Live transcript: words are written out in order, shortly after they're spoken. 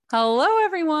Hello,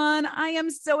 everyone. I am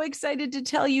so excited to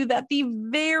tell you that the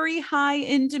very high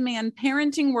in demand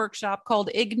parenting workshop called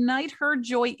Ignite Her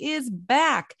Joy is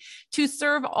back to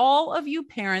serve all of you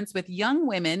parents with young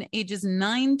women ages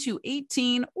 9 to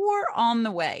 18 or on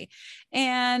the way.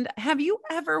 And have you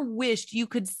ever wished you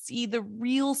could see the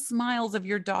real smiles of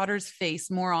your daughter's face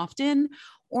more often?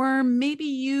 Or maybe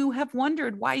you have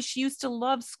wondered why she used to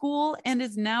love school and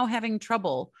is now having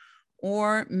trouble.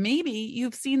 Or maybe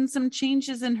you've seen some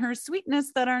changes in her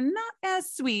sweetness that are not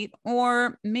as sweet,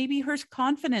 or maybe her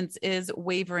confidence is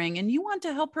wavering and you want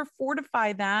to help her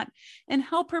fortify that and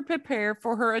help her prepare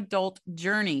for her adult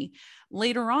journey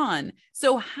later on.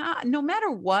 So no matter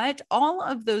what, all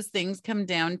of those things come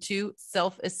down to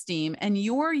self-esteem, and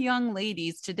your young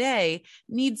ladies today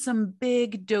need some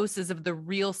big doses of the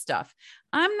real stuff.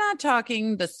 I'm not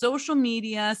talking the social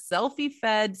media,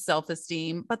 selfie-fed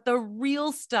self-esteem, but the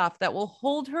real stuff that will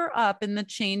hold her up in the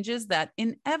changes that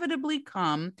inevitably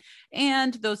come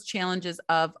and those challenges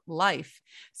of life.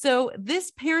 So this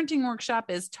parenting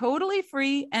workshop is totally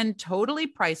free and totally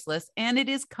priceless, and it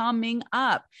is coming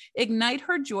up. Ignite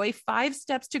Her Joy, 5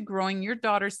 Steps to Growing Your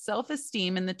Daughter's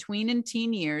Self-Esteem in the Tween and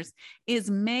Teen Years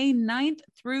is May 9th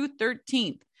through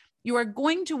 13th. You are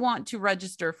going to want to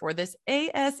register for this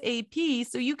ASAP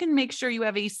so you can make sure you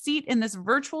have a seat in this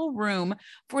virtual room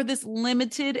for this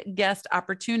limited guest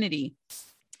opportunity.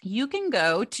 You can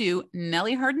go to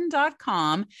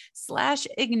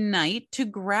nellyharden.com/ignite to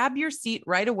grab your seat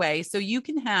right away so you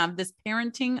can have this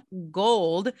parenting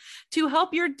gold to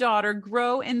help your daughter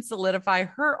grow and solidify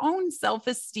her own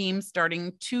self-esteem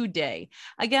starting today.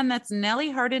 Again, that's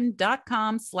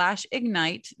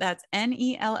nellyharden.com/ignite. That's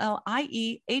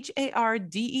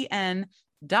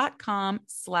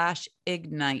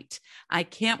NELLIEHARDEN.com/ignite. I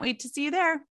can't wait to see you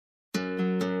there.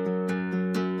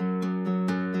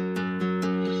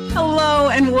 Hello,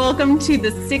 and welcome to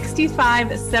the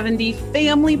 6570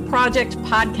 Family Project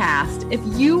podcast. If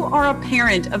you are a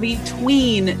parent of a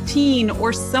tween, teen,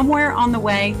 or somewhere on the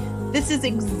way, this is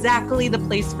exactly the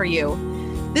place for you.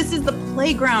 This is the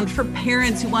playground for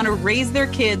parents who want to raise their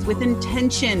kids with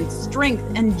intention, strength,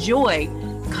 and joy.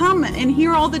 Come and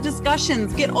hear all the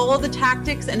discussions, get all the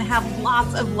tactics, and have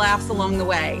lots of laughs along the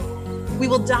way. We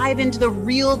will dive into the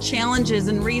real challenges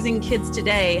in raising kids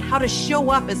today, how to show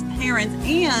up as parents,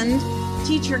 and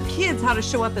teach your kids how to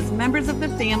show up as members of the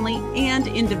family and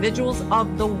individuals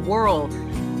of the world.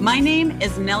 My name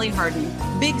is Nellie Harden,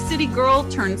 big city girl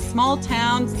turned small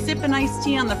town, sipping iced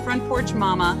tea on the front porch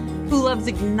mama who loves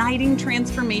igniting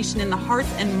transformation in the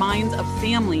hearts and minds of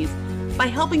families by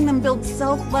helping them build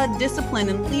self-led discipline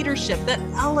and leadership that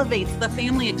elevates the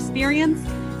family experience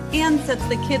and sets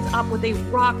the kids up with a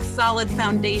rock-solid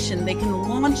foundation they can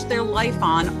launch their life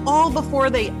on all before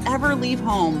they ever leave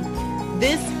home.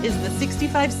 This is the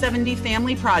 6570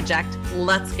 Family Project.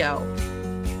 Let's go.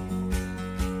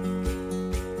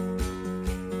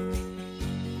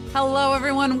 Hello,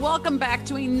 everyone. Welcome back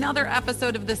to another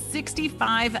episode of the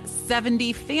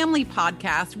 6570 Family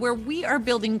Podcast, where we are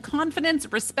building confidence,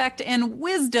 respect, and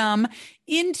wisdom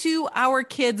into our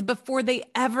kids before they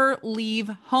ever leave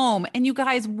home. And you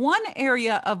guys, one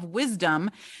area of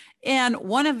wisdom and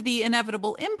one of the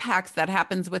inevitable impacts that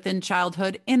happens within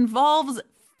childhood involves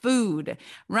food,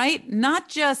 right? Not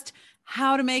just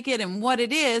how to make it and what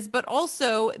it is, but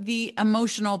also the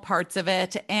emotional parts of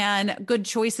it and good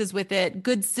choices with it,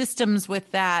 good systems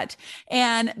with that.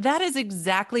 And that is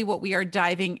exactly what we are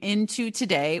diving into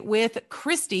today with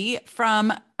Kristy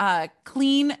from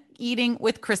Clean Eating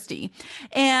with Kristy.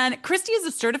 And Kristy is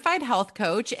a certified health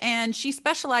coach, and she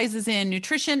specializes in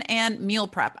nutrition and meal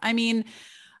prep. I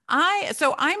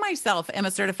myself am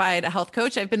a certified health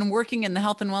coach. I've been working in the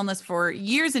health and wellness for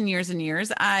years and years and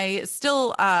years. I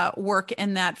still work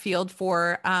in that field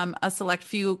for a select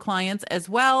few clients as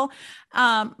well.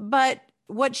 But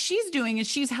what she's doing is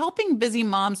she's helping busy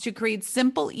moms to create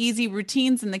simple, easy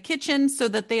routines in the kitchen so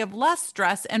that they have less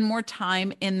stress and more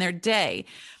time in their day.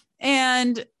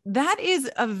 And that is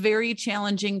a very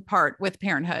challenging part with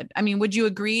parenthood. I mean, would you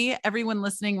agree? Everyone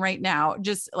listening right now,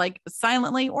 just like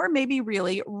silently or maybe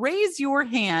really raise your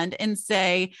hand and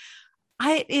say,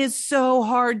 it is so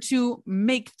hard to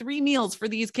make 3 meals for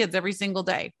these kids every single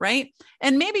day, right?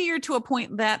 And maybe you're to a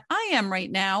point that I am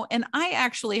right now, and I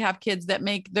actually have kids that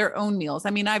make their own meals. I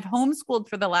mean, I've homeschooled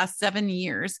for the last 7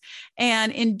 years,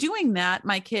 and in doing that,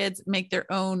 my kids make their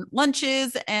own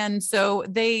lunches, and so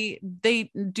they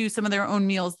do some of their own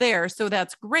meals there. So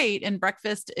that's great. And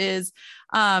breakfast is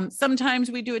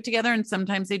sometimes we do it together, and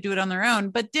sometimes they do it on their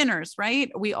own. But dinners,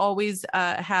 right? We always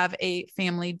have a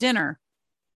family dinner.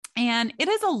 And it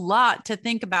is a lot to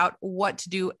think about what to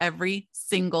do every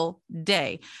single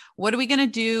day. What are we going to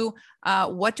do?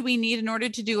 What do we need in order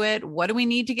to do it? What do we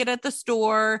need to get at the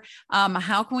store?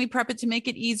 How can we prep it to make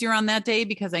it easier on that day?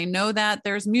 Because I know that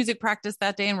there's music practice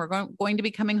that day and we're going to be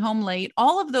coming home late.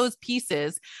 All of those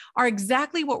pieces are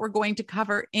exactly what we're going to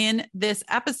cover in this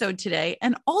episode today.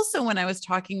 And also when I was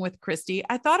talking with Kristy,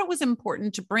 I thought it was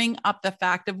important to bring up the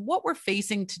fact of what we're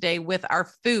facing today with our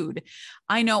food.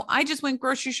 I know I just went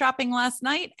grocery shopping last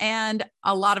night and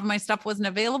a lot of my stuff wasn't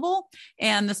available.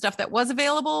 And the stuff that was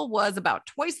available was about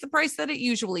twice the price that it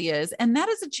usually is. And that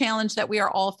is a challenge that we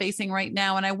are all facing right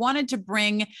now. And I wanted to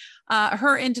bring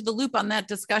her into the loop on that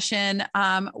discussion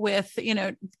with,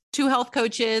 two health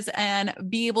coaches and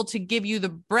be able to give you the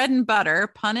bread and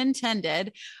butter, pun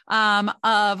intended,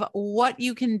 of what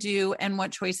you can do and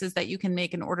what choices that you can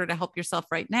make in order to help yourself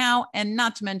right now. And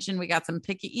not to mention, we got some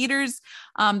picky eaters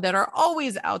that are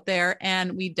always out there,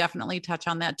 and we definitely touch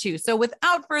on that too. So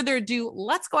without further ado,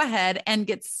 let's go ahead and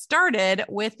get started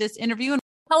with this interview.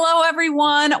 Hello,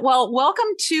 everyone. Well, welcome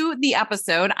to the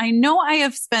episode. I know I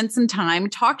have spent some time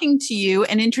talking to you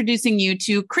and introducing you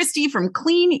to Kristy from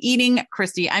Clean Eating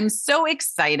Kristy. I'm so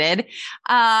excited.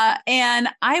 And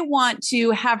I want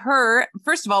to have her,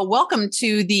 first of all, welcome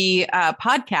to the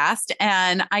podcast.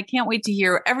 And I can't wait to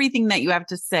hear everything that you have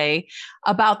to say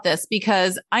about this,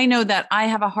 because I know that I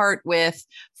have a heart with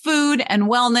food and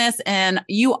wellness, and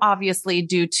you obviously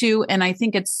do too. And I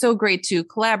think it's so great to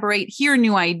collaborate, hear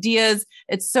new ideas.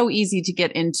 It's so easy to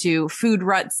get into food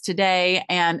ruts today.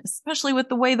 And especially with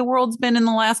the way the world's been in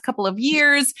the last couple of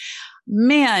years,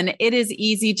 man, it is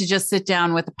easy to just sit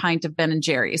down with a pint of Ben and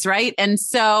Jerry's, right? And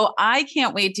so I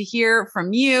can't wait to hear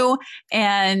from you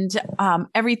and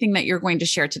everything that you're going to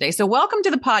share today. So welcome to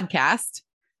the podcast.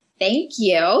 Thank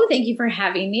you. Thank you for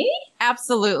having me.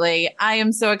 Absolutely. I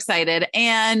am so excited.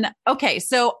 And okay,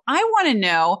 so I want to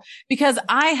know, because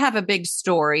I have a big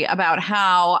story about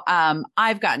how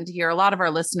I've gotten to hear, a lot of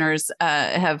our listeners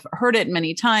have heard it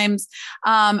many times,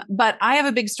 but I have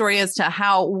a big story as to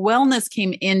how wellness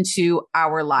came into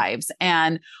our lives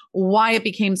and why it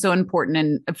became so important,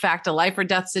 and in fact, a life or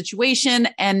death situation,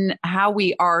 and how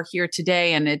we are here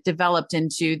today. And it developed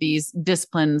into these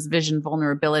disciplines, vision,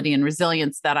 vulnerability, and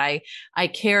resilience that I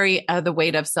carry the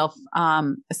weight of self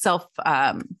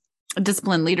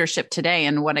discipline leadership today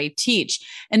and what I teach.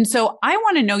 And so I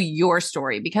want to know your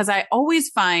story, because I always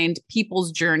find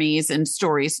people's journeys and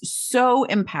stories so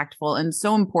impactful and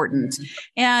so important,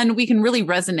 and we can really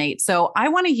resonate. So I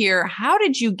want to hear, how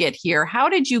did you get here? How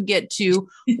did you get to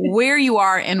where you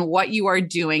are and what you are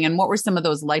doing? And what were some of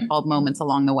those light bulb moments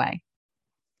along the way?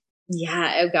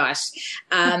 Yeah. Oh gosh.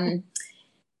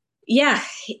 Yeah,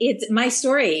 it's my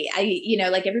story.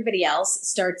 Like everybody else,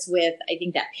 starts with, I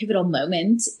think, that pivotal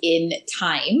moment in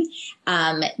time.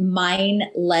 Mine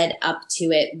led up to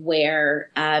it where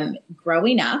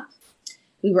growing up,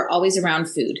 we were always around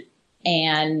food.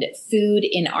 And food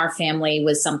in our family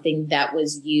was something that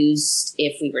was used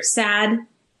if we were sad,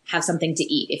 have something to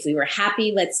eat. If we were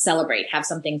happy, let's celebrate, have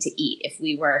something to eat. If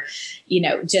we were,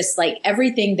 just like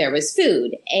everything, there was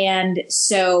food. And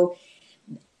so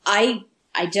I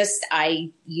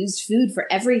used food for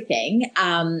everything.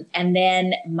 And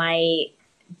then my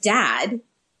dad,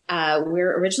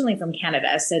 we're originally from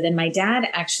Canada. So then my dad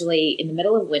actually, in the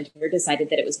middle of winter, decided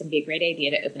that it was going to be a great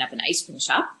idea to open up an ice cream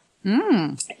shop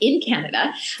in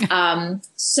Canada.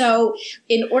 So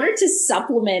in order to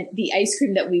supplement the ice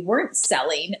cream that we weren't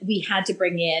selling, we had to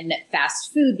bring in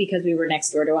fast food because we were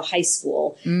next door to a high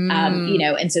school,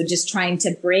 and so just trying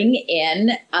to bring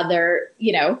in other,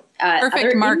 perfect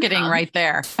other marketing income. Right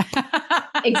there.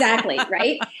 Exactly.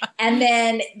 Right. And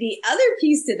then the other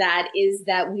piece to that is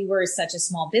that we were such a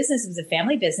small business. It was a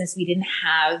family business. We didn't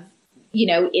have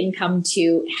income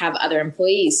to have other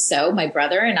employees. So my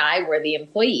brother and I were the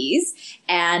employees,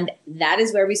 and that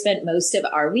is where we spent most of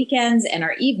our weekends and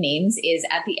our evenings, is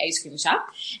at the ice cream shop.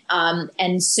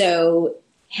 And so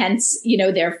hence,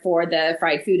 therefore the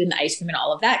fried food and the ice cream and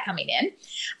all of that coming in.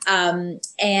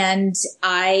 And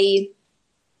I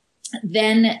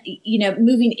then,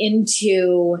 moving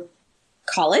into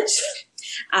college,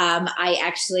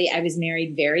 I was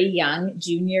married very young,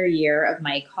 junior year of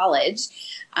my college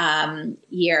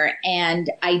year. And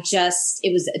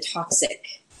it was a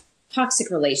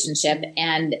toxic relationship.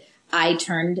 And I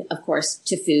turned, of course,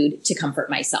 to food to comfort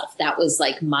myself. That was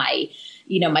like my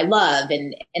love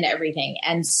and everything.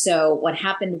 And so what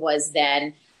happened was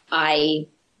then I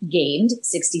gained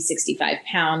 65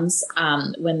 pounds,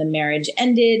 when the marriage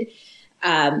ended.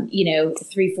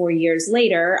 3-4 years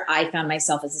later, I found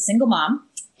myself as a single mom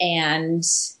and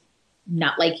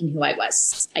not liking who I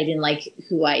was. I didn't like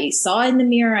who I saw in the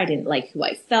mirror. I didn't like who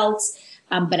I felt,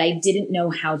 but I didn't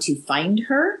know how to find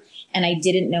her. And I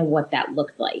didn't know what that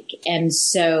looked like. And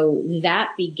so that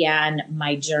began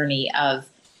my journey of,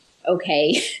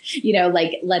 okay,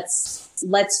 like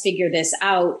let's figure this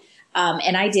out.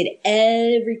 And I did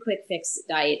every quick fix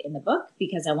diet in the book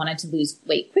because I wanted to lose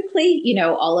weight quickly.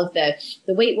 All of the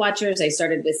Weight Watchers, I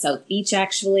started with South Beach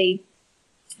actually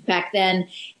back then.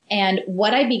 And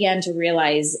what I began to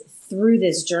realize through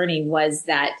this journey was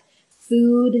that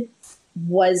food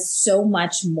was so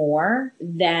much more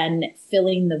than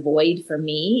filling the void for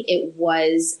me. It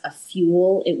was a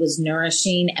fuel. It was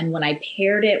nourishing. And when I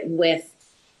paired it with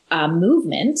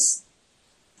movement,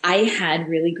 I had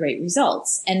really great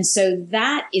results. And so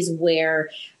that is where,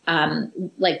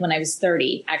 like when I was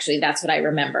 30, actually, that's what I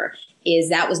remember, is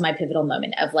that was my pivotal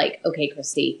moment of like, okay,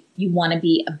 Kristy, you want to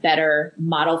be a better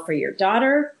model for your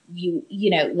daughter,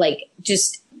 like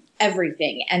just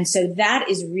everything. And so that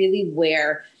is really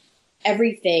where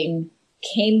everything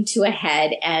came to a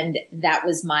head. And that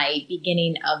was my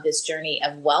beginning of this journey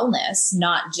of wellness,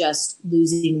 not just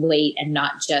losing weight and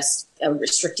not just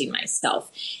restricting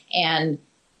myself. And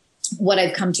what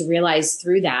I've come to realize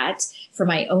through that for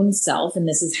my own self, and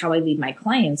this is how I lead my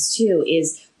clients too,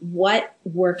 is what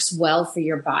works well for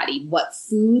your body, what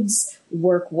foods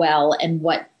work well, and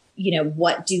what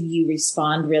do you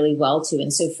respond really well to?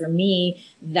 And so for me,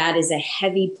 that is a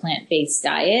heavy plant-based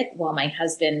diet. While my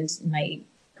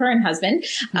current husband,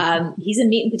 he's a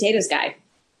meat and potatoes guy.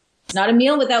 Not a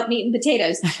meal without meat and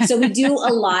potatoes. So we do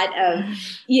a lot of,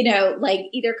 like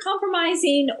either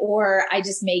compromising or I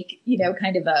just make,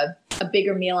 kind of a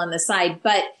bigger meal on the side.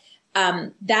 But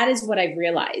that is what I've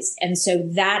realized. And so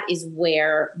that is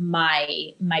where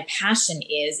my passion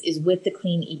is with the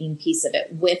clean eating piece of it,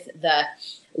 with the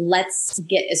let's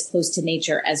get as close to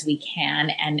nature as we can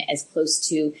and as close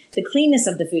to the cleanness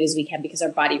of the food as we can, because our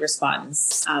body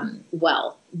responds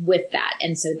well with that.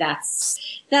 And so that's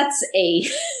a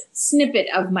snippet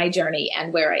of my journey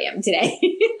and where I am today.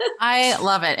 I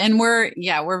love it. And we're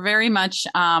very much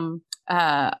on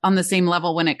the same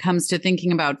level when it comes to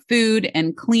thinking about food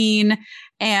and clean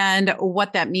and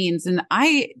what that means. And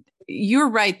you're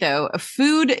right, though.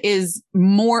 Food is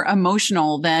more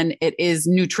emotional than it is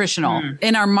nutritional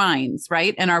in our minds,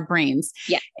 right? And our brains.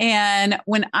 Yeah. And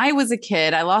when I was a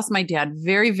kid, I lost my dad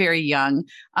very, very young.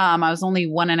 I was only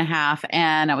 1.5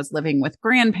 and I was living with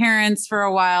grandparents for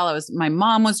a while. My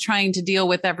mom was trying to deal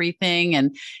with everything.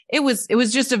 And it was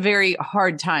just a very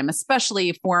hard time,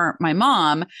 especially for my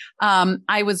mom.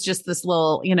 I was just this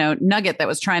little, nugget that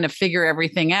was trying to figure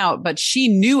everything out, but she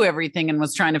knew everything and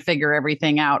was trying to figure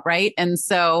everything out. Right. And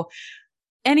so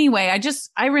anyway,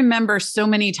 I remember so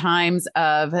many times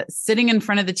of sitting in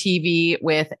front of the TV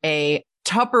with a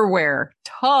Tupperware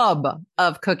tub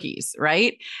of cookies,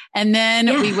 right? And then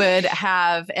we would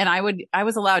have, and I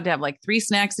was allowed to have like 3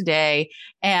 snacks a day,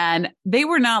 and they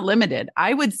were not limited.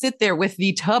 I would sit there with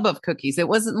the tub of cookies. It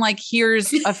wasn't like,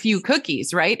 here's a few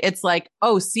cookies, right? It's like,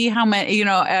 oh, see how many,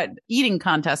 at eating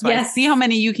contest, right? See how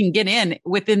many you can get in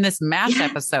within this MASH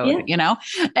episode,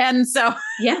 And so,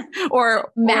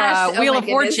 or MASH, Wheel of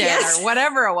Fortune or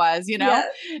whatever it was,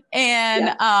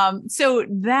 And, so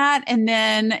that, and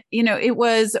then, it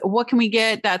was, what can we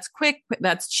get? That's quick.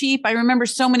 That's cheap. I remember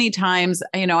so many times,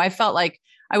 I felt like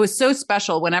I was so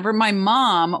special whenever my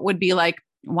mom would be like,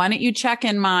 why don't you check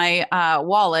in my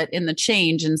wallet in the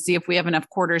change and see if we have enough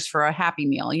quarters for a Happy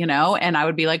Meal, And I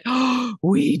would be like, oh,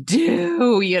 we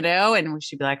do, and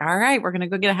she'd be like, all right, we're going to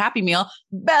go get a Happy Meal.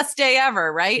 Best day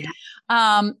ever. Right.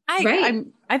 Yeah.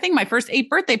 I think my first 8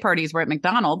 birthday parties were at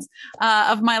McDonald's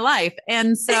of my life.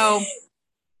 And so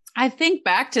I think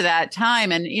back to that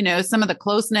time and, some of the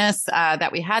closeness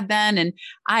that we had then. And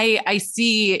I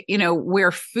see,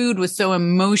 where food was so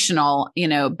emotional,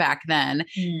 back then.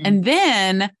 And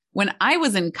then when I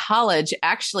was in college,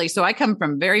 actually, so I come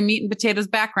from very meat and potatoes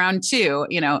background too.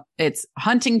 It's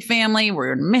hunting family.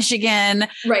 We're in Michigan,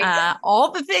 right?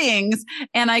 All the things.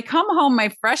 And I come home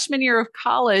my freshman year of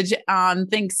college on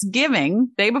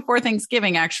Thanksgiving, day before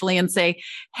Thanksgiving, actually, and say,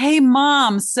 hey,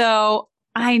 Mom, so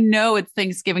I know it's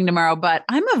Thanksgiving tomorrow, but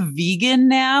I'm a vegan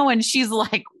now. And she's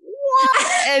like, what?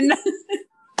 And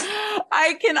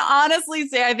I can honestly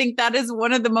say, I think that is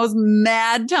one of the most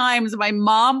mad times my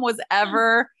mom was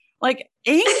ever like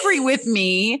angry with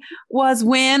me, was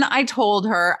when I told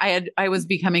her I was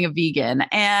becoming a vegan.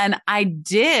 And I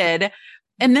did.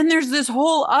 And then there's this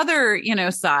whole other,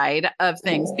 side of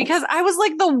things, because I was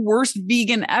like the worst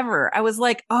vegan ever. I was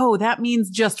like, oh, that means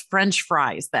just French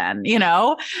fries then,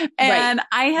 and Right.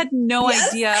 I had no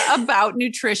idea about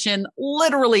nutrition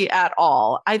literally at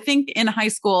all. I think in high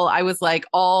school, I was like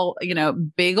all,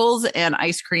 bagels and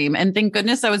ice cream. And thank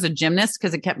goodness I was a gymnast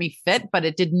because it kept me fit, but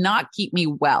it did not keep me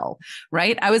well,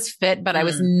 right? I was fit, but I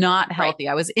was not healthy.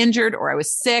 Right. I was injured or I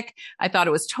was sick. I thought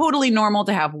it was totally normal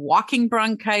to have walking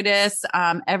bronchitis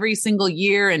every single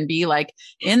year and be like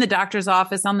in the doctor's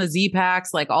office on the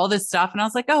Z-Packs, like all this stuff. And I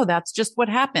was like, oh, that's just what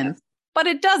happens. But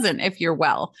it doesn't if you're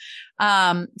well.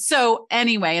 So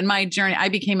anyway, in my journey, I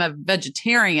became a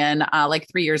vegetarian like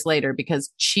 3 years later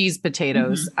because cheese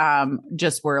potatoes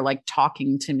just were like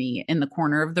talking to me in the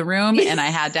corner of the room and I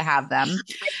had to have them.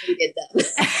 I needed them.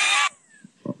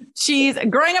 Cheese.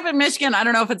 Growing up in Michigan, I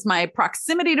don't know if it's my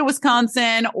proximity to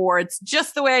Wisconsin or it's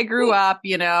just the way I grew up.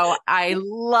 I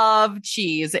love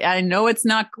cheese. I know it's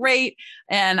not great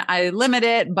and I limit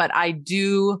it, but I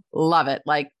do love it.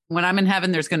 Like when I'm in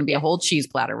heaven, there's going to be a whole cheese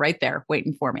platter right there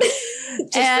waiting for me.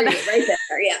 Just and right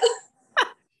there. Yeah.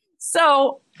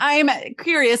 So I'm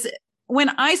curious. When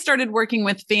I started working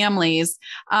with families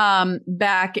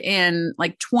back in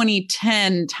like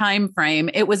 2010 timeframe,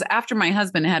 it was after my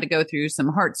husband had to go through some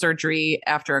heart surgery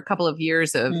after a couple of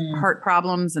years of heart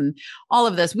problems and all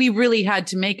of this. We really had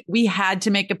to make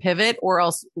a pivot or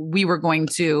else we were going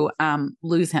to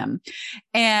lose him.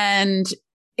 And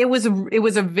it was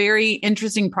a very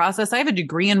interesting process. I have a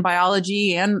degree in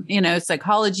biology and,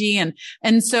 psychology.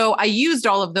 And so I used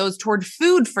all of those toward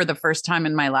food for the first time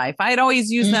in my life. I had always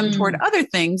used them toward other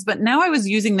things, but now I was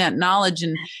using that knowledge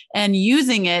and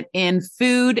using it in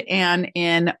food and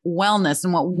in wellness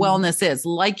and what wellness is.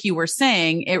 Like you were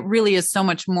saying, it really is so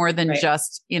much more than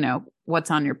just, what's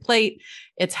on your plate.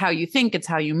 It's how you think, it's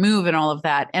how you move and all of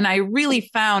that. And I really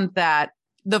found that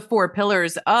the 4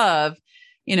 pillars of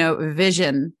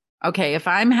vision. Okay. If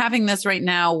I'm having this right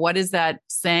now, what is that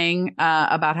saying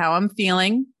about how I'm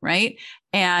feeling? Right.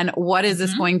 And what is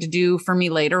this going to do for me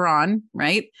later on?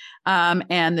 Right.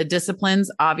 And the disciplines,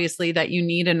 obviously, that you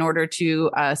need in order to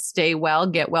stay well,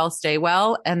 get well, stay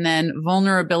well. And then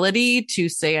vulnerability to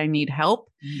say, I need help.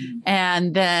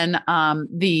 And then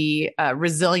the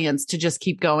resilience to just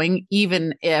keep going,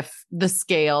 even if the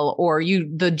scale or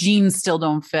the genes still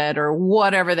don't fit or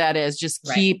whatever that is, just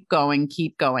keep going.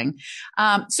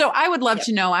 So I would love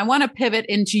to know, I want to pivot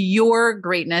into your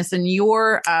greatness and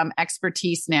your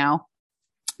expertise now.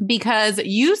 Because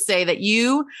you say that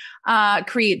you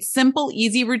create simple,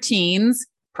 easy routines.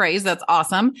 Praise. That's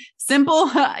awesome.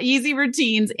 Simple, easy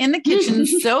routines in the kitchen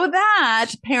so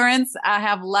that parents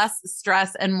have less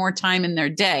stress and more time in their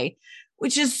day,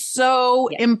 which is so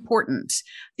important.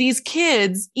 These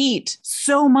kids eat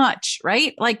so much,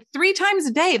 right? Like 3 times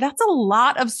a day. That's a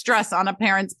lot of stress on a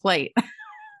parent's plate.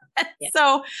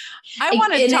 So I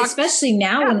want to talk, especially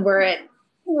now when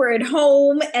we're at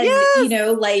home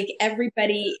and, like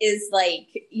everybody is like,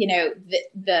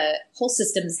 the whole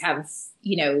systems have,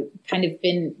 kind of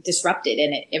been disrupted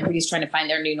and everybody's trying to find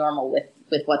their new normal with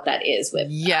what that is with,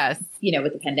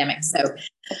 with the pandemic. So,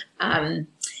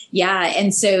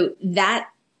 and so that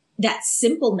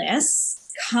simpleness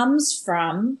comes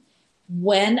from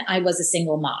when I was a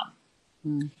single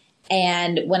mom.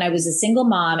 And when I was a single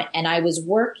mom and I was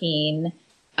working,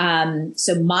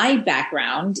 so my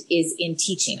background is in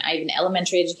teaching. I have an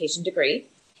elementary education degree,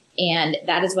 and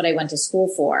that is what I went to school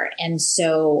for. And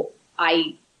so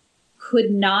I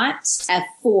could not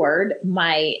afford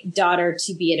my daughter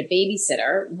to be at a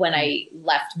babysitter when I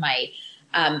left my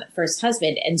first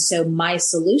husband. And so my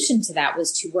solution to that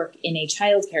was to work in a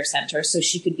childcare center so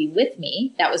she could be with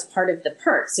me. That was part of the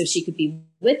perk. So she could be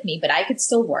with me, but I could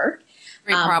still work.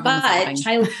 But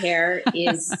childcare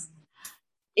is...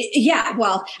 Yeah.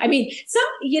 Well, I mean, some,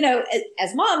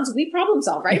 as moms, we problem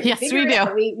solve, right? Yes, we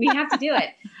do. We have to do it.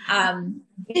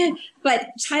 But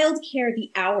childcare,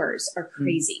 the hours are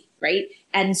crazy, right?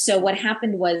 And so what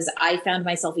happened was I found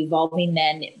myself evolving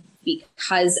then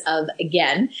because of,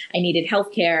 again, I needed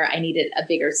healthcare. I needed a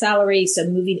bigger salary. So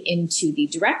moving into the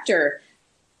director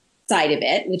side of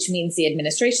it, which means the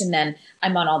administration, then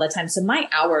I'm on all the time. So my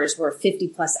hours were 50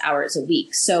 plus hours a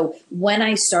week. So when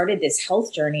I started this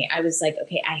health journey, I was like,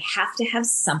 okay, I have to have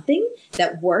something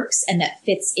that works and that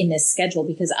fits in this schedule,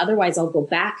 because otherwise I'll go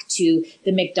back to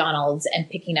the McDonald's and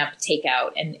picking up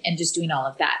takeout and just doing all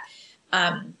of that.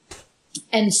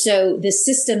 And so the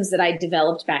systems that I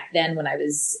developed back then when I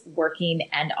was working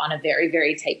and on a very,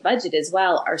 very tight budget as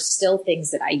well are still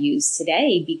things that I use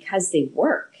today because they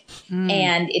work.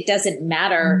 And it doesn't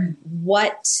matter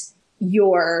what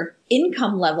your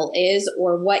income level is,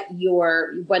 or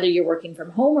whether you're working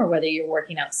from home or whether you're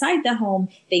working outside the home,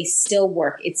 they still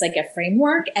work. It's like a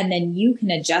framework, and then you can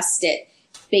adjust it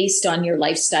based on your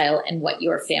lifestyle and what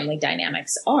your family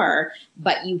dynamics are.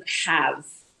 But you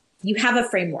have a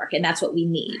framework, and that's what we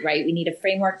need, right? We need a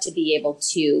framework to be able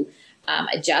to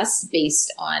adjust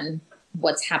based on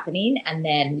what's happening, and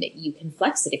then you can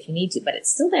flex it if you need to, but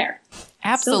it's still there.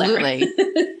 Absolutely.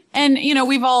 And,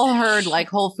 we've all heard like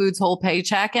Whole Foods, whole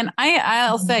paycheck. And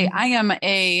I'll say I am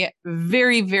a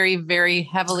very, very, very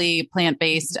heavily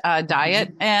plant-based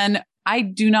diet, and I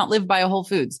do not live by a Whole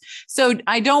Foods. So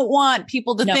I don't want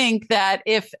people to think that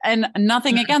and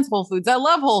nothing against Whole Foods. I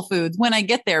love Whole Foods when I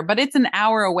get there, but it's an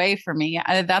hour away from me.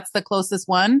 That's the closest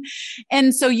one.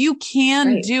 And so you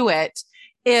can do it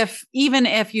even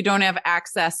if you don't have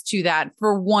access to that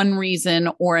for one reason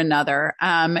or another.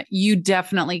 You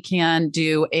definitely can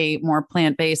do a more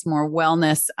plant-based, more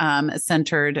wellness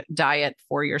centered diet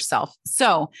for yourself.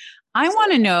 So I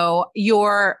want to know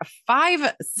your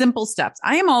 5 simple steps.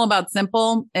 I am all about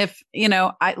simple. If,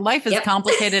 life is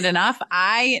complicated enough,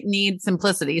 I need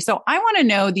simplicity. So I want to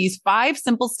know these 5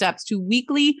 simple steps to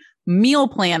weekly meal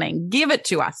planning. Give it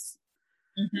to us.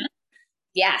 Mm-hmm.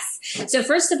 Yes. So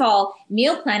first of all,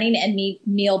 meal planning and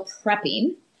meal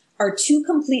prepping are 2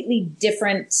 completely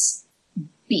different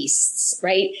beasts,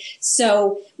 right?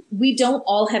 So we don't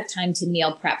all have time to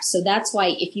meal prep. So that's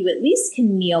why if you at least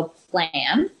can meal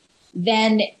plan,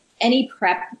 then any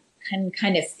prep can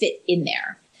kind of fit in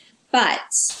there.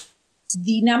 But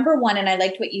the number one, and I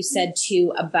liked what you said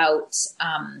too about,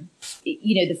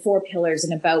 the 4 pillars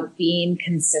and about being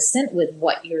consistent with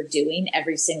what you're doing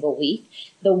every single week.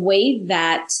 The way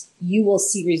that you will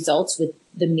see results with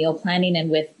the meal planning and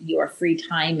with your free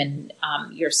time and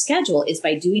your schedule is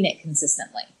by doing it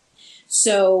consistently.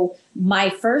 So my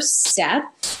first step,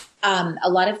 a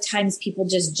lot of times people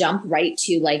just jump right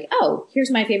to like, oh,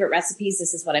 here's my favorite recipes.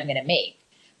 This is what I'm going to make.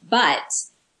 But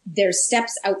there's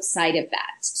steps outside of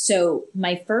that. So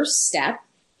my first step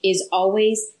is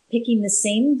always picking the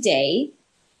same day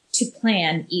to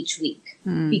plan each week.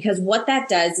 Because what that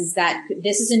does is that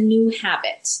this is a new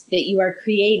habit that you are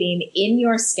creating in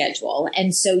your schedule.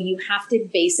 And so you have to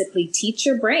basically teach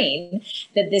your brain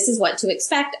that this is what to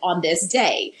expect on this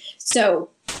day. So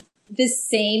this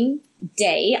same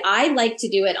day, I like to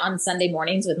do it on Sunday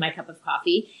mornings with my cup of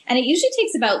coffee. And it usually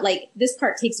takes this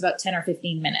part takes about 10 or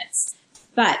 15 minutes.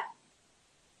 But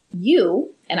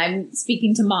you, and I'm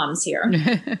speaking to moms here,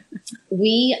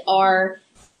 we are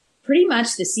pretty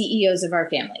much the CEOs of our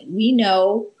family. We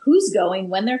know who's going,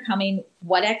 when they're coming,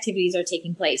 what activities are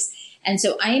taking place. And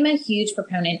so I am a huge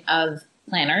proponent of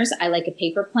planners. I like a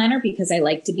paper planner because I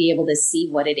like to be able to see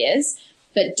what it is.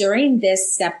 But during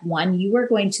this step 1, you are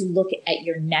going to look at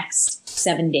your next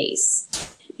 7 days,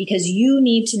 because you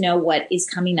need to know what is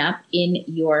coming up in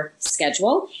your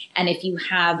schedule. And if you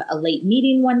have a late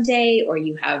meeting one day, or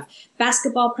you have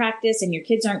basketball practice and your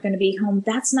kids aren't going to be home,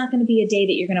 that's not going to be a day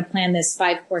that you're going to plan this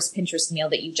 5-course Pinterest meal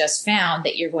that you just found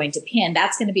that you're going to pan.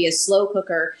 That's going to be a slow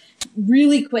cooker,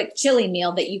 really quick chili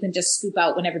meal that you can just scoop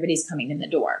out when everybody's coming in the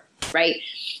door, right?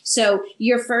 So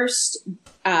your first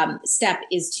step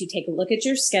is to take a look at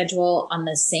your schedule on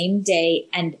the same day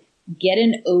and get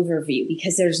an overview,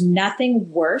 because there's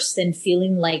nothing worse than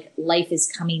feeling like life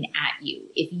is coming at you.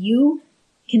 If you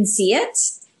can see it,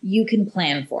 you can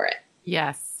plan for it.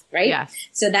 Yes. Right? Yes.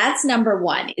 So that's number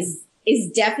 1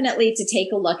 is definitely to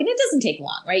take a look, and it doesn't take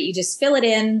long, right? You just fill it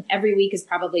in. Every week is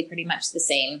probably pretty much the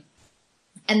same.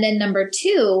 And then number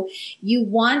 2, you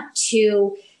want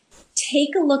to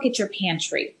take a look at your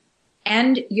pantry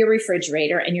and your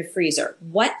refrigerator and your freezer.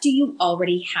 What do you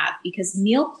already have? Because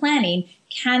meal planning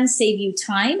can save you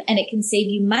time and it can save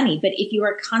you money. But if you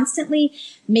are constantly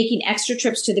making extra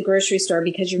trips to the grocery store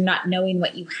because you're not knowing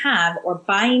what you have, or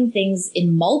buying things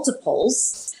in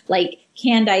multiples, like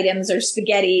canned items or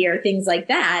spaghetti or things like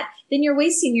that, then you're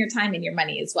wasting your time and your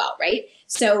money as well, right?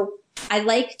 So I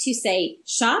like to say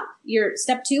shop. Your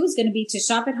step 2 is going to be to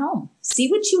shop at home. See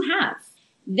what you have.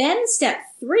 Then step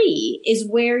 3 is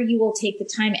where you will take the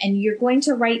time and you're going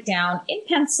to write down in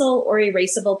pencil or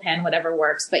erasable pen, whatever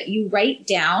works, but you write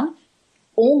down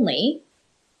only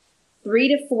 3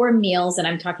 to 4 meals, and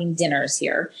I'm talking dinners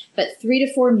here, but 3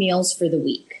 to 4 meals for the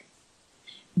week.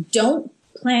 Don't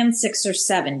plan 6 or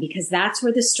 7, because that's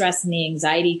where the stress and the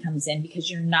anxiety comes in,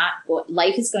 because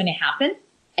life is going to happen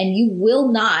and you will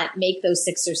not make those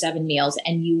 6 or 7 meals,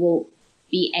 and you will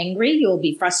be angry, you'll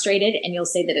be frustrated, and you'll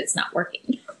say that it's not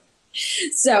working.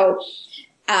 So,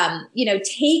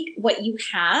 take what you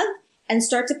have and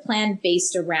start to plan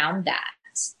based around that.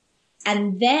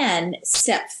 And then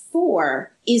step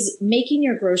 4 is making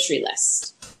your grocery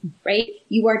list, right?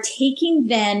 You are taking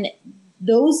then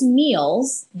those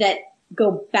meals that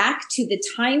go back to the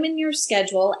time in your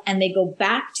schedule and they go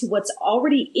back to what's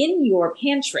already in your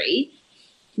pantry.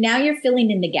 Now you're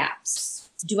filling in the gaps.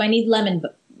 Do I need lemon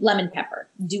pepper?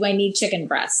 Do I need chicken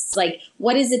breasts? Like,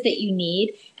 what is it that you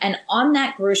need? And on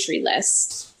that grocery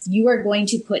list, you are going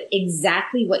to put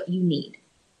exactly what you need,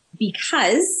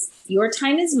 because your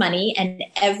time is money, and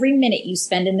every minute you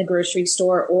spend in the grocery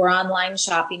store or online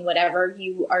shopping, whatever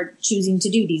you are choosing to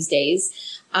do these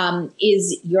days,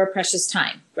 is your precious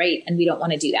time, right? And we don't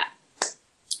want to do that.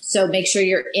 So make sure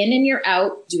you're in and you're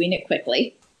out, doing it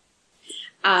quickly.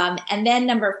 And then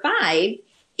number 5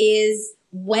 is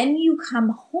when you come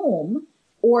home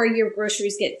or your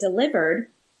groceries get delivered,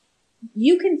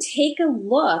 you can take a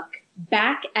look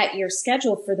back at your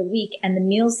schedule for the week and the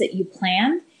meals that you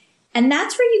planned. And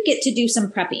that's where you get to do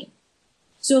some prepping.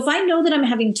 So if I know that I'm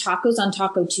having tacos on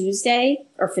Taco Tuesday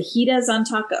or fajitas on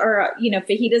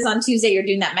fajitas on Tuesday, you're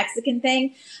doing that Mexican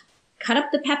thing, cut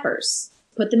up the peppers,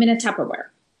 put them in a Tupperware,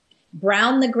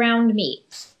 brown the ground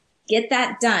meat, get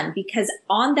that done, because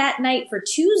on that night for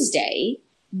Tuesday,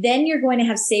 then you're going to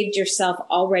have saved yourself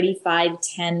already 5,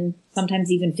 10,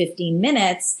 sometimes even 15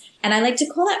 minutes. And I like to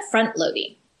call that front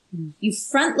loading. You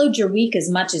front load your week as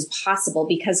much as possible,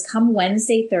 because come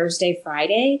Wednesday, Thursday,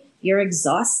 Friday, you're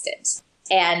exhausted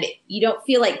and you don't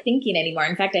feel like thinking anymore.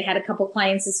 In fact, I had a couple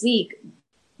clients this week.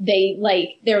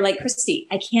 They're like, Kristy,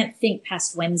 I can't think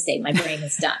past Wednesday. My brain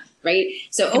is done. Right.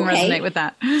 So, okay. I can resonate with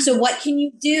that. So what can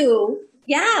you do?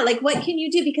 Yeah. Like, what can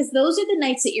you do? Because those are the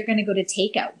nights that you're going to go to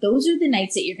takeout. Those are the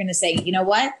nights that you're going to say, you know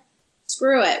what?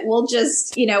 Screw it. We'll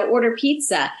just, order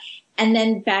pizza. And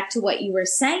then back to what you were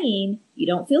saying, you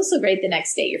don't feel so great the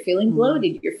next day. You're feeling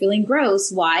bloated. You're feeling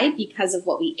gross. Why? Because of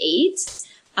what we ate.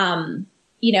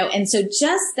 And so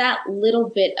just that little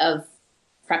bit of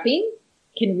prepping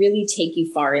can really take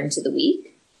you far into the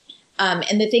week.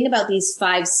 And the thing about these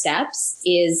 5 steps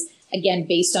is, again,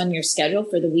 based on your schedule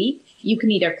for the week, you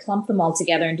can either clump them all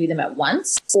together and do them at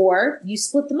once, or you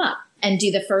split them up and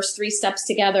do the first 3 steps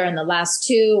together and the last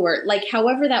 2, or like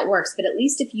however that works. But at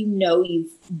least if you know you've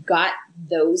got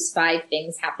those 5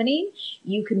 things happening,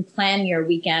 you can plan your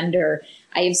weekend. Or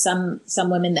I have some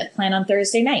women that plan on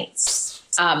Thursday nights.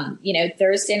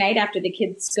 Thursday night after the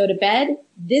kids go to bed,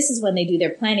 this is when they do their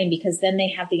planning, because then they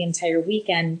have the entire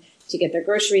weekend to get their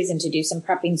groceries and to do some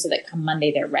prepping so that come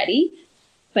Monday they're ready.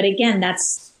 But again,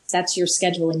 that's your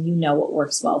schedule and you know what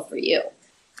works well for you.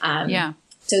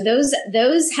 So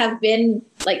those have been,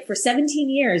 like, for 17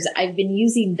 years, I've been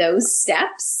using those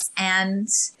steps and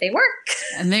they work.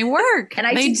 And they work.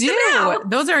 And they do.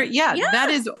 Those are, that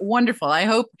is wonderful. I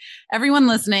hope everyone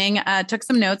listening took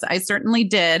some notes. I certainly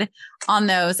did on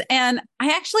those. And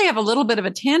I actually have a little bit of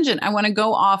a tangent I want to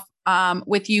go off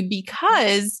with you,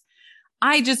 because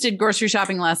I just did grocery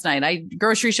shopping last night. I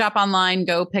grocery shop online,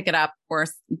 go pick it up. Or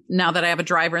now that I have a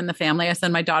driver in the family, I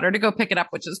send my daughter to go pick it up,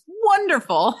 which is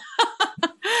wonderful.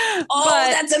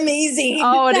 That's amazing.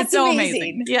 Oh, and it's so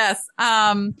amazing. Yes.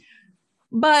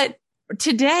 But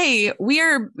today we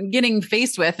are getting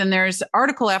faced with, and there's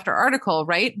article after article,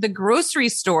 right? The grocery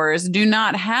stores do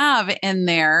not have in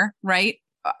there, right?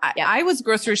 I was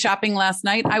grocery shopping last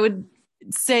night. I would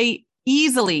say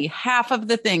easily half of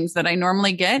the things that I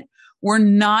normally get were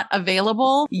not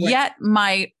available, yet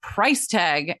my price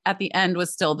tag at the end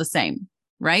was still the same,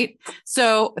 right?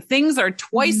 So things are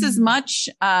twice as much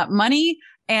money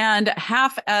and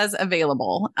half as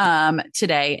available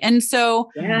today. And so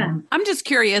I'm just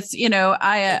curious,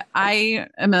 I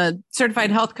am a certified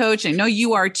health coach. I know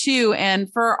you are too.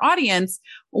 And for our audience,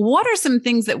 what are some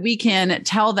things that we can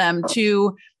tell them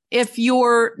to, if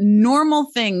your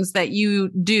normal things that you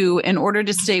do in order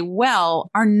to stay well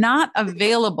are not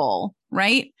available,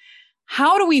 right?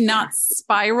 How do we not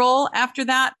spiral after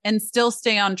that and still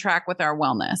stay on track with our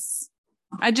wellness?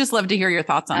 I'd just love to hear your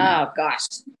thoughts on that. Oh, gosh.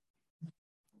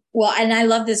 Well, and I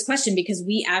love this question because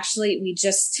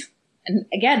and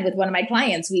again, with one of my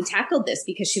clients, we tackled this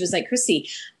because she was like, Kristy,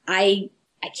 I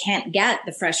can't get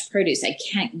the fresh produce. I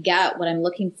can't get what I'm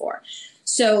looking for.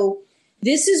 So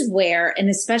this is where,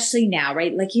 and especially now,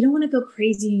 right? Like, you don't want to go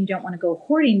crazy and you don't want to go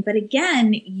hoarding, but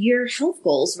again, your health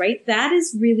goals, right? That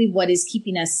is really what is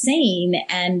keeping us sane,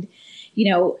 and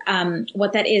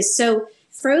what that is. So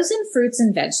frozen fruits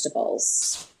and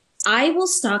vegetables, I will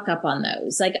stock up on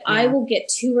those. I will get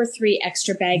 2 or 3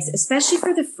 extra bags, especially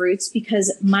for the fruits,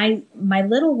 because my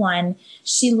little one,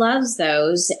 she loves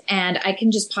those, and I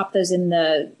can just pop those in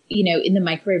the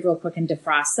microwave real quick and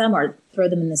defrost them or throw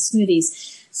them in the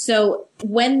smoothies. So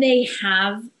when they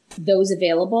have those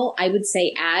available, I would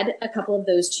say add a couple of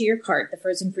those to your cart, the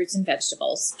frozen fruits and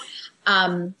vegetables.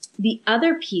 The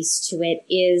other piece to it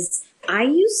is I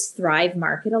use Thrive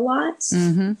Market a lot.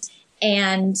 Mm-hmm.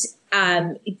 And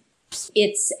I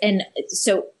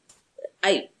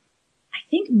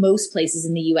think most places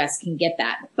in the US can get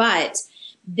that, but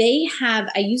I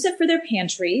use it for their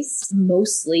pantries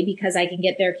mostly because I can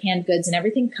get their canned goods and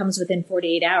everything comes within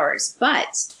 48 hours.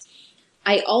 But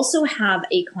I also have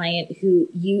a client who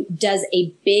does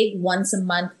a big once a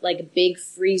month, like a big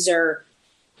freezer,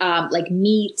 like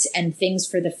meat and things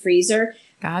for the freezer.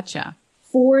 Gotcha.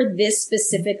 For this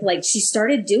specific, like she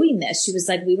started doing this. She was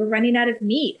like, we were running out of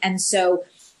meat. And so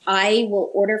I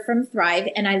will order from Thrive,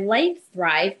 and I like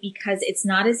Thrive because it's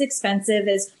not as expensive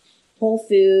as Whole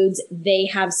Foods. They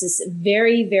have this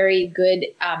very, very good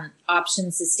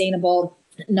options, sustainable,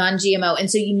 non-GMO. And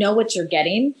so you know what you're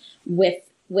getting with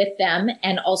them.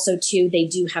 And also too, they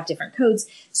do have different codes.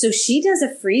 So she does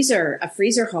a freezer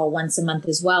haul once a month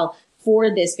as well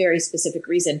for this very specific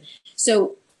reason.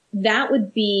 So that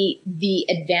would be the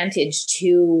advantage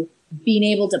to being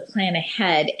able to plan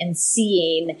ahead and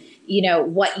seeing,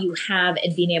 what you have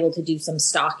and being able to do some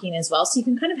stocking as well. So you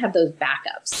can kind of have those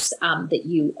backups that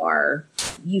you are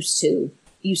used to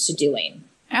doing.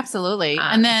 Absolutely.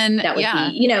 And then that would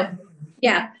be,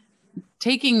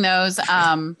 taking those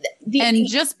and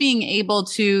just being able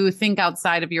to think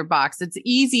outside of your box. It's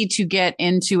easy to get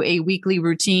into a weekly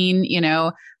routine.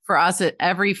 For us,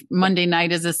 every Monday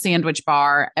night is a sandwich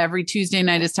bar. Every Tuesday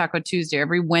night is Taco Tuesday.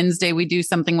 Every Wednesday, we do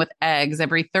something with eggs.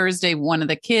 Every Thursday, one of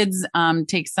the kids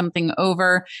takes something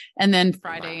over. And then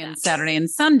Friday and Saturday and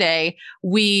Sunday,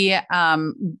 we're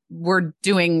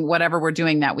doing whatever we're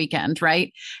doing that weekend,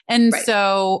 right? And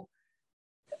so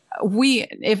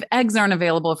if eggs aren't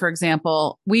available, for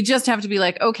example, we just have to be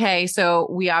like, okay, so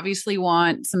we obviously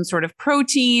want some sort of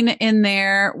protein in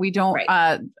there. We don't,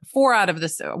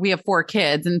 we have 4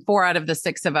 kids, and 4 out of the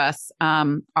 6 of us,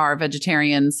 are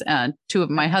vegetarians. 2 of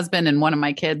my husband and 1 of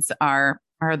my kids are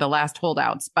the last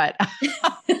holdouts, but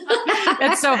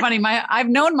it's so funny. I've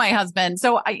known my husband.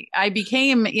 So I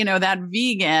became, that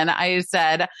vegan. I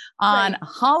said on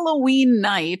Halloween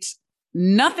night,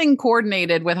 nothing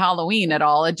coordinated with Halloween at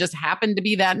all. It just happened to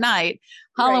be that night,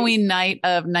 Halloween night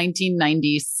of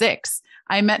 1996.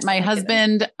 I met my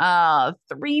husband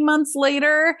 3 months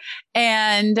later.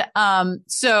 And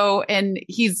and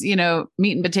he's,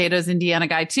 meat and potatoes Indiana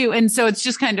guy too. And so it's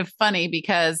just kind of funny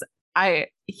because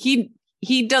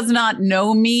he does not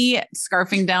know me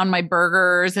scarfing down my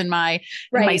burgers and my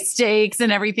steaks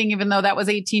and everything, even though that was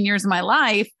 18 years of my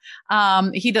life.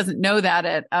 He doesn't know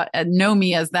that know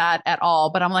me as that at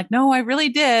all, but I'm like, no, I really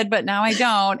did, but now I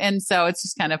don't. And so it's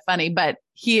just kind of funny, but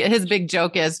his big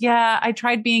joke is, I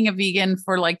tried being a vegan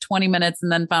for like 20 minutes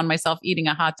and then found myself eating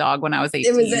a hot dog when I was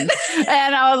 18.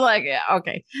 And I was like, yeah,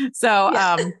 okay. So,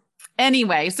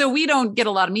 anyway, so we don't get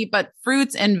a lot of meat, but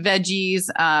fruits and veggies,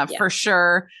 for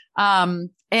sure.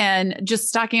 And just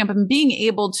stocking up and being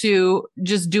able to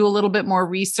just do a little bit more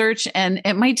research. And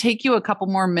it might take you a couple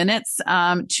more minutes,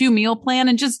 to meal plan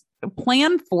and just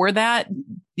plan for that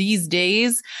these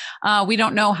days. We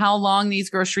don't know how long these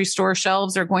grocery store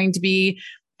shelves are going to be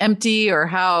empty or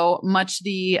how much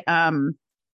the,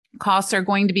 costs are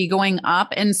going to be going up.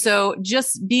 And so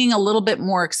just being a little bit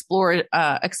more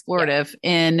explorative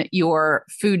in your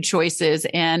food choices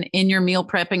and in your meal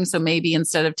prepping. So maybe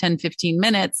instead of 10, 15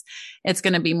 minutes, it's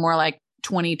going to be more like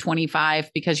 20,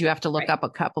 25 because you have to look up a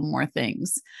couple more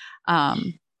things.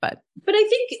 But I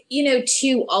think,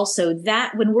 too, also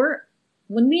that when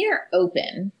we are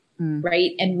open,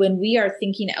 right. And when we are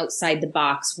thinking outside the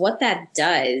box, what that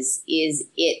does is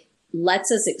it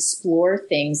lets us explore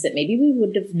things that maybe we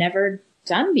would have never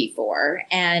done before.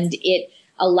 And it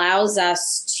allows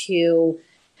us to,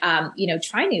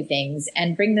 try new things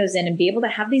and bring those in and be able to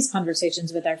have these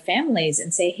conversations with our families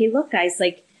and say, hey, look, guys,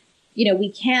 like,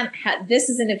 we can't have, this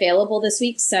isn't available this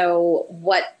week. So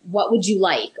what would you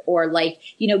like? Or like,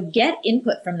 get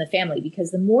input from the family,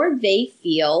 because the more they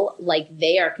feel like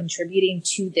they are contributing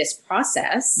to this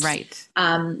process, right.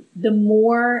 The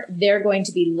more they're going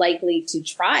to be likely to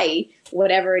try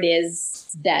whatever it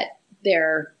is that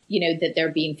they're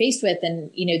being faced with,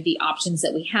 and, the options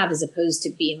that we have, as opposed to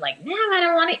being like, no, I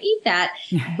don't want to eat that,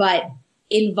 but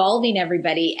involving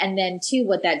everybody. And then too,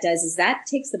 what that does is that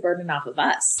takes the burden off of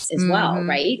us as well.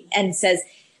 Right. And says,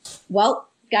 well,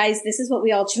 guys, this is what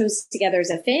we all chose together as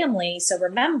a family. So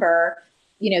remember,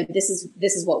 this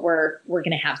is what we're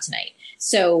going to have tonight.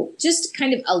 So just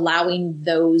kind of allowing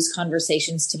those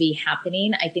conversations to be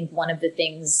happening. I think one of the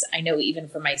things I know, even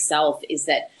for myself, is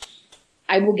that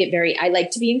I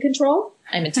like to be in control.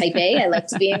 I'm a type A. I like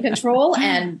to be in control.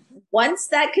 And once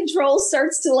that control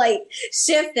starts to like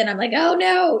shift, then I'm like, oh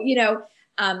no,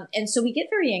 and so we get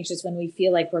very anxious when we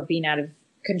feel like we're being out of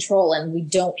control and we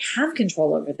don't have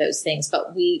control over those things.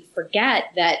 But we forget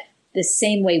that the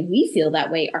same way we feel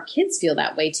that way, our kids feel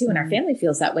that way too. And our family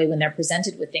feels that way when they're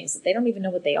presented with things that they don't even know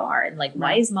what they are. And like,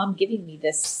 why is mom giving me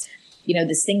this,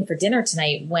 this thing for dinner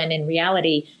tonight? When in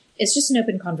reality, it's just an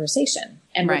open conversation.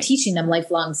 And we're teaching them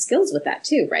lifelong skills with that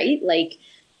too, right? Like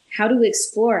how to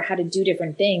explore, how to do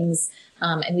different things.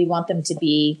 And we want them to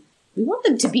be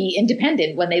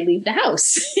independent when they leave the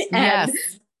house and,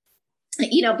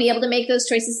 be able to make those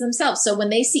choices themselves. So when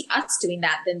they see us doing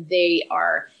that, then they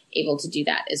are able to do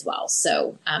that as well.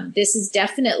 So this is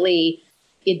definitely,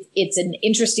 it's an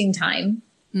interesting time.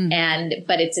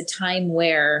 But it's a time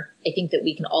where I think that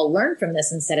we can all learn from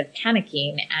this instead of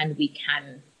panicking, and we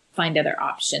can find other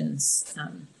options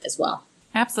as well.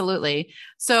 Absolutely.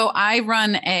 So I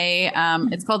run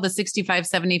it's called the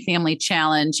 6570 Family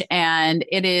Challenge, and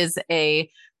it is a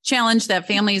challenge that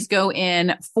families go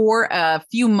in for a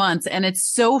few months, and it's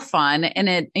so fun.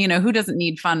 And who doesn't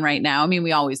need fun right now? I mean,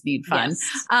 we always need fun.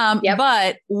 Yes.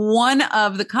 But one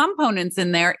of the components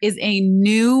in there is a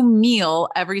new meal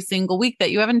every single week that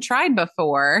you haven't tried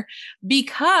before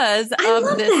because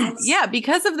of this. Yeah.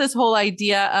 Because of this whole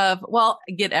idea of,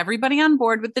 get everybody on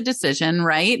board with the decision,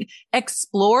 right?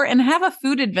 Explore and have a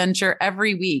food adventure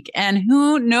every week. And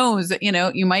who knows,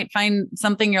 you might find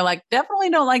something you're like,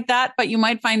 definitely don't like that, but you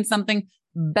might find something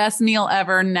best meal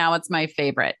ever. Now it's my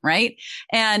favorite. Right.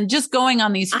 And just going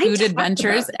on these food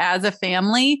adventures as a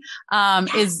family,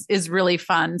 is really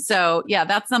fun. So yeah,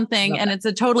 that's something. And it's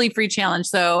a totally free challenge.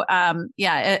 So,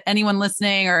 anyone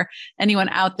listening or anyone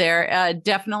out there,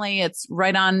 definitely it's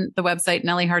right on the website,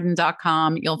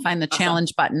 nellieharden.com. You'll find the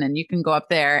challenge button and you can go up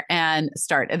there and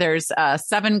start. There's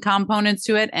 7 components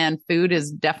to it, and food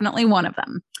is definitely one of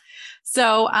them.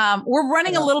 So we're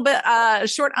running a little bit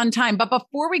short on time, but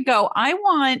before we go, I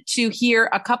want to hear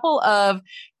a couple of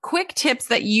quick tips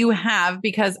that you have,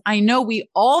 because I know we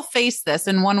all face this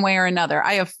in one way or another.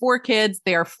 I have 4 kids.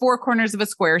 They are 4 corners of a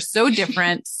square, so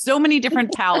different, so many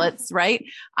different palates, right?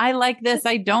 I like this.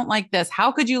 I don't like this.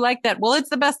 How could you like that? Well, it's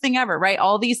the best thing ever, right?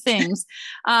 All these things.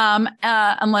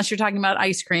 Unless you're talking about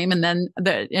ice cream, and then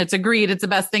it's agreed. It's the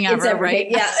best thing ever, right?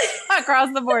 Yeah.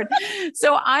 Across the board.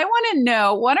 So I want to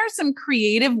know, what are some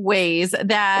creative ways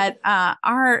that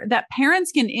that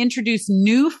parents can introduce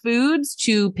new foods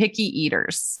to picky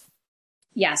eaters?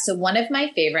 Yeah. So one of my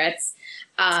favorites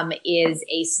is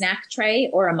a snack tray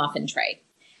or a muffin tray.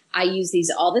 I use these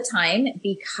all the time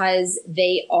because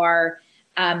they are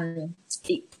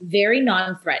very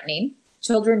non-threatening.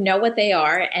 Children know what they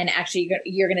are, and actually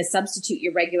you're going to substitute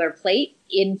your regular plate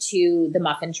into the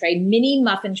muffin tray. Mini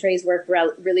muffin trays work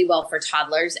really well for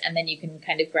toddlers, and then you can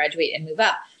kind of graduate and move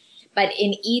up. But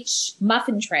in each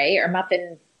muffin tray or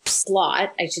muffin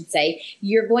slot, I should say,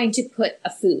 you're going to put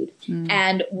a food.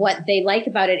 And what they like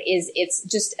about it is it's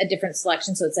just a different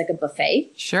selection. So it's like a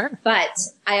buffet. Sure. But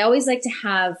I always like to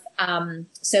have,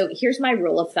 so here's my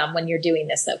rule of thumb when you're doing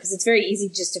this though, because it's very easy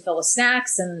just to fill with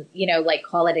snacks and,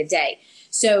 call it a day.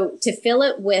 So to fill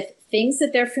it with things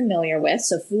that they're familiar with,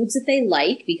 so foods that they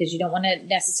like, because you don't want to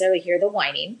necessarily hear the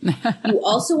whining. You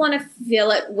also want to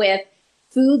fill it with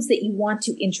foods that you want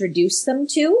to introduce them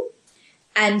to.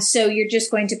 And so you're just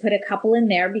going to put a couple in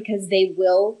there because they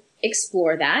will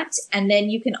explore that. And then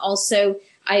you can also,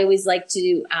 I always like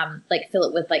to fill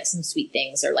it with like some sweet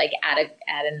things, or like add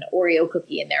an Oreo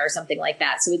cookie in there or something like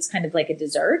that. So it's kind of like a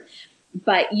dessert,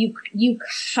 but you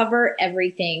cover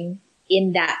everything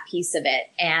in that piece of it.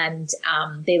 And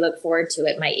they look forward to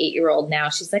it. My 8-year-old now,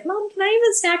 she's like, Mom, can I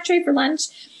have a snack tray for lunch?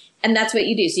 And that's what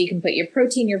you do. So you can put your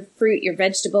protein, your fruit, your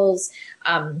vegetables,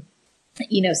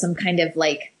 some kind of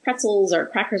like pretzels or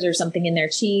crackers or something in their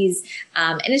cheese.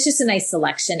 And it's just a nice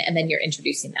selection. And then you're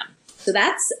introducing them. So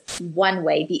that's one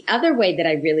way. The other way that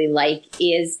I really like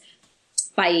is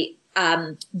by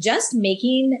just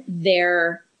making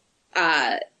their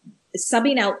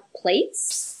subbing out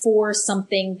plates for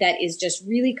something that is just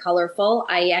really colorful.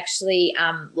 I actually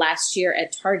last year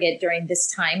at Target during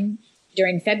this time,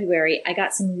 during February, I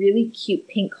got some really cute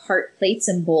pink heart plates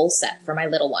and bowl set for my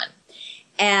little one.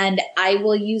 And I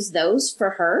will use those for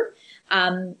her.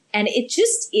 And it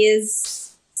just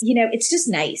is, it's just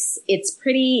nice. It's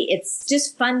pretty. It's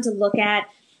just fun to look at.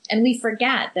 And we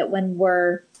forget that when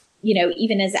we're,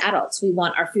 even as adults, we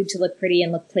want our food to look pretty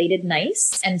and look plated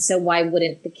nice. And so why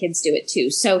wouldn't the kids do it too?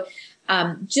 So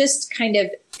just kind of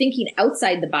thinking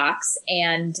outside the box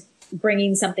and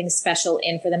bringing something special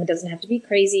in for them. It doesn't have to be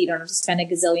crazy. You don't have to spend a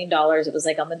gazillion dollars. It was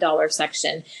like on the dollar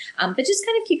section. But just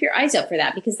kind of keep your eyes out for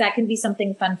that, because that can be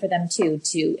something fun for them too,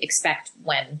 to expect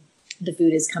when the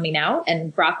food is coming out.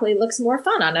 And broccoli looks more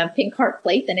fun on a pink heart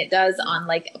plate than it does on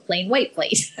like a plain white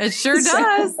plate. It sure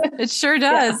does. It sure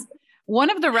does. Yeah.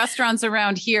 One of the restaurants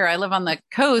around here, I live on the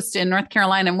coast in North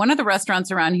Carolina, and one of the restaurants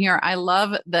around here, I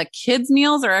love the kids'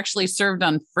 meals are actually served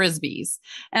on Frisbees.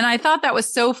 And I thought that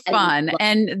was so fun.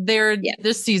 And they're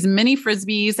just these mini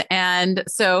Frisbees. And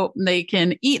so they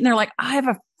can eat and they're like, I have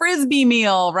a Frisbee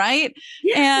meal, right?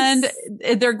 Yes.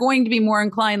 And they're going to be more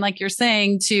inclined, like you're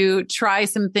saying, to try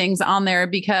some things on there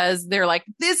because they're like,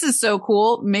 this is so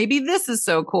cool. Maybe this is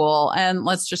so cool. And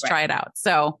let's just try it out.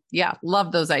 So yeah,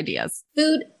 love those ideas.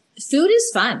 Food is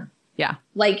fun. Yeah.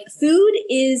 Like food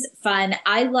is fun.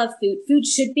 I love food. Food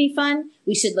should be fun.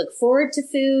 We should look forward to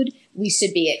food. We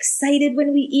should be excited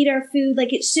when we eat our food.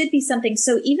 Like it should be something.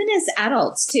 So even as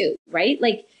adults too, right?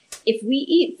 Like if we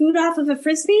eat food off of a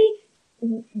Frisbee,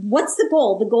 what's the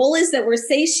goal? The goal is that we're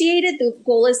satiated. The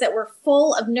goal is that we're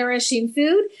full of nourishing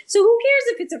food. So who cares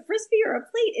if it's a Frisbee or a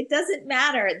plate? It doesn't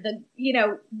matter.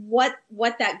 What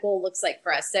that goal looks like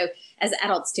for us. So as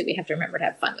adults too, we have to remember to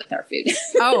have fun with our food.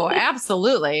 Oh,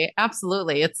 absolutely.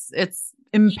 Absolutely. It's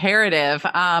imperative.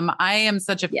 I am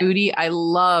such a foodie. I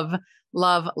love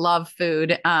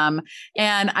food. And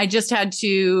I just had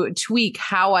to tweak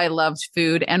how I loved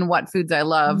food and what foods I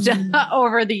loved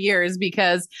over the years,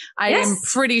 because I am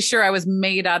pretty sure I was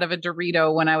made out of a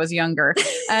Dorito when I was younger.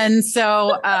 And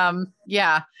so,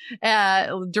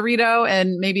 Dorito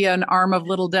and maybe an arm of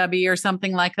Little Debbie or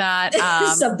something like that.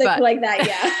 Like that.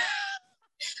 Yeah.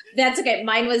 That's okay.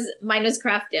 Mine was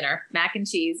Kraft dinner, mac and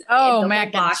cheese. Oh,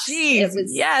 mac and cheese.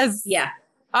 Yes. Yeah.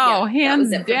 Oh,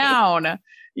 hands down.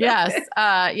 Yes.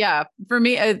 For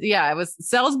me, it was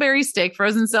Salisbury steak,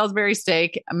 frozen Salisbury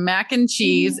steak, mac and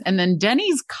cheese, and then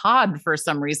Denny's cod for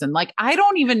some reason. Like, I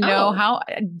don't even know how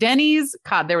Denny's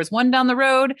cod, there was one down the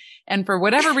road. And for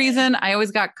whatever reason, I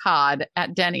always got cod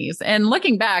at Denny's. And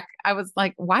looking back, I was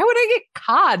like, why would I get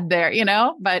cod there?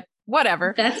 But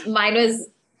whatever.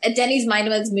 At Denny's, mine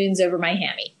was Moons Over My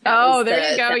Hammy.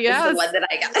 There you go. Yes. Was the one that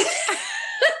I got.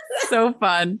 So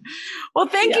fun. Well,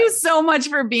 thank you so much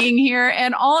for being here.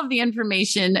 And all of the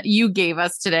information you gave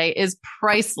us today is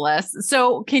priceless.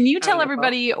 So can you tell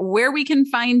everybody where we can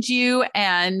find you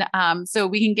and so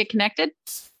we can get connected?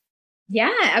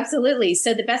 Yeah, absolutely.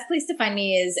 So the best place to find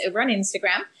me is over on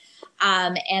Instagram.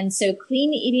 And so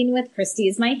Clean Eating with Kristy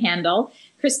is my handle.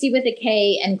 Kristy with a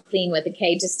K and Clean with a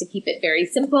K, just to keep it very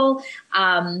simple.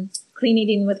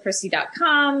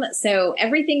 cleaneatingwithkristy.com. So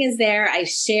everything is there. I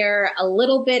share a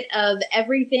little bit of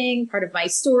everything, part of my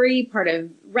story, part of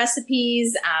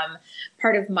recipes,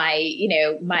 part of my,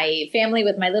 my family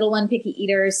with my little one, Picky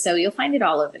Eaters. So you'll find it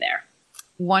all over there.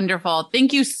 Wonderful.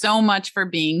 Thank you so much for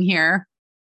being here.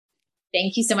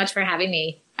 Thank you so much for having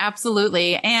me.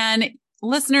 Absolutely. And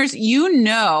listeners,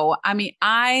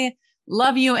 I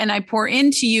love you and I pour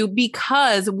into you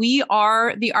because we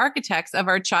are the architects of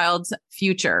our child's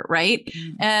future, right?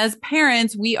 Mm-hmm. As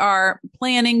parents, we are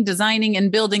planning, designing,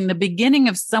 and building the beginning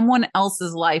of someone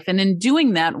else's life. And in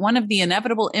doing that, one of the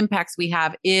inevitable impacts we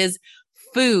have is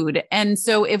food. And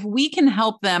so if we can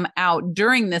help them out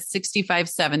during this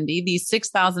 6570, these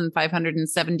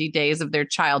 6,570 days of their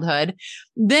childhood,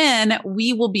 then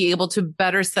we will be able to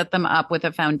better set them up with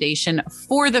a foundation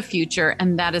for the future.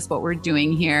 And that is what we're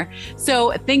doing here.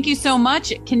 So thank you so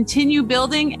much. Continue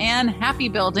building and happy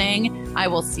building. I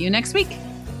will see you next week.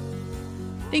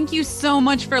 Thank you so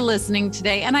much for listening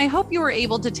today, and I hope you were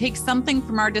able to take something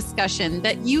from our discussion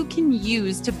that you can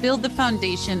use to build the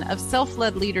foundation of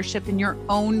self-led leadership in your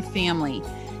own family.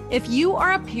 If you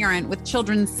are a parent with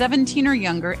children 17 or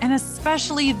younger, and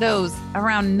especially those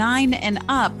around 9 and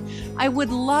up, I would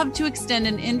love to extend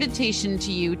an invitation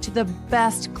to you to the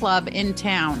best club in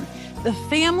town. The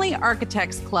Family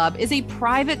Architects Club is a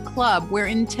private club where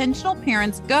intentional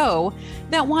parents go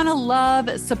that want to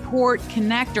love, support,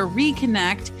 connect, or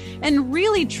reconnect, and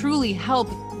really truly help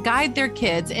guide their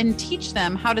kids and teach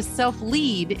them how to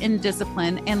self-lead in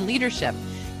discipline and leadership.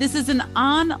 This is an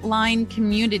online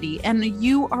community, and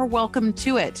you are welcome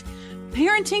to it.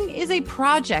 Parenting is a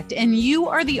project, and you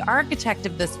are the architect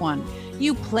of this one.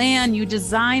 You plan, you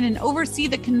design, and oversee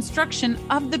the construction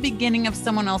of the beginning of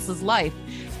someone else's life.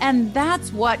 And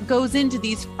that's what goes into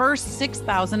these first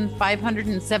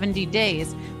 6,570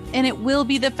 days. And it will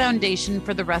be the foundation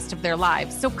for the rest of their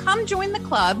lives. So come join the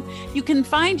club. You can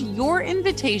find your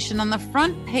invitation on the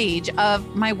front page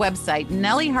of my website,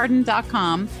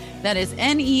 nellieharden.com. That is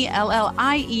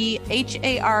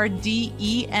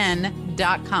NELLIEHARDEN.com.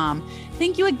 baranovskis.com.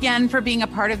 Thank you again for being a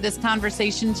part of this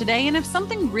conversation today. And if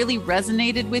something really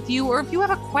resonated with you, or if you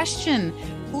have a question,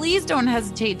 please don't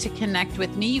hesitate to connect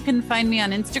with me. You can find me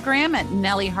on Instagram at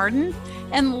Nellie Harden.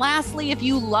 And lastly, if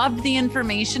you loved the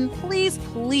information, please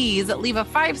leave a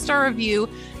 5-star review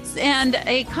and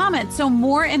a comment so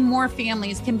more and more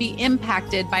families can be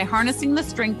impacted by harnessing the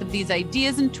strength of these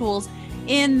ideas and tools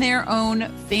in their own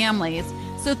families.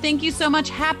 So thank you so much.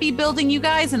 Happy building, you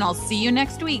guys, and I'll see you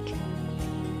next week.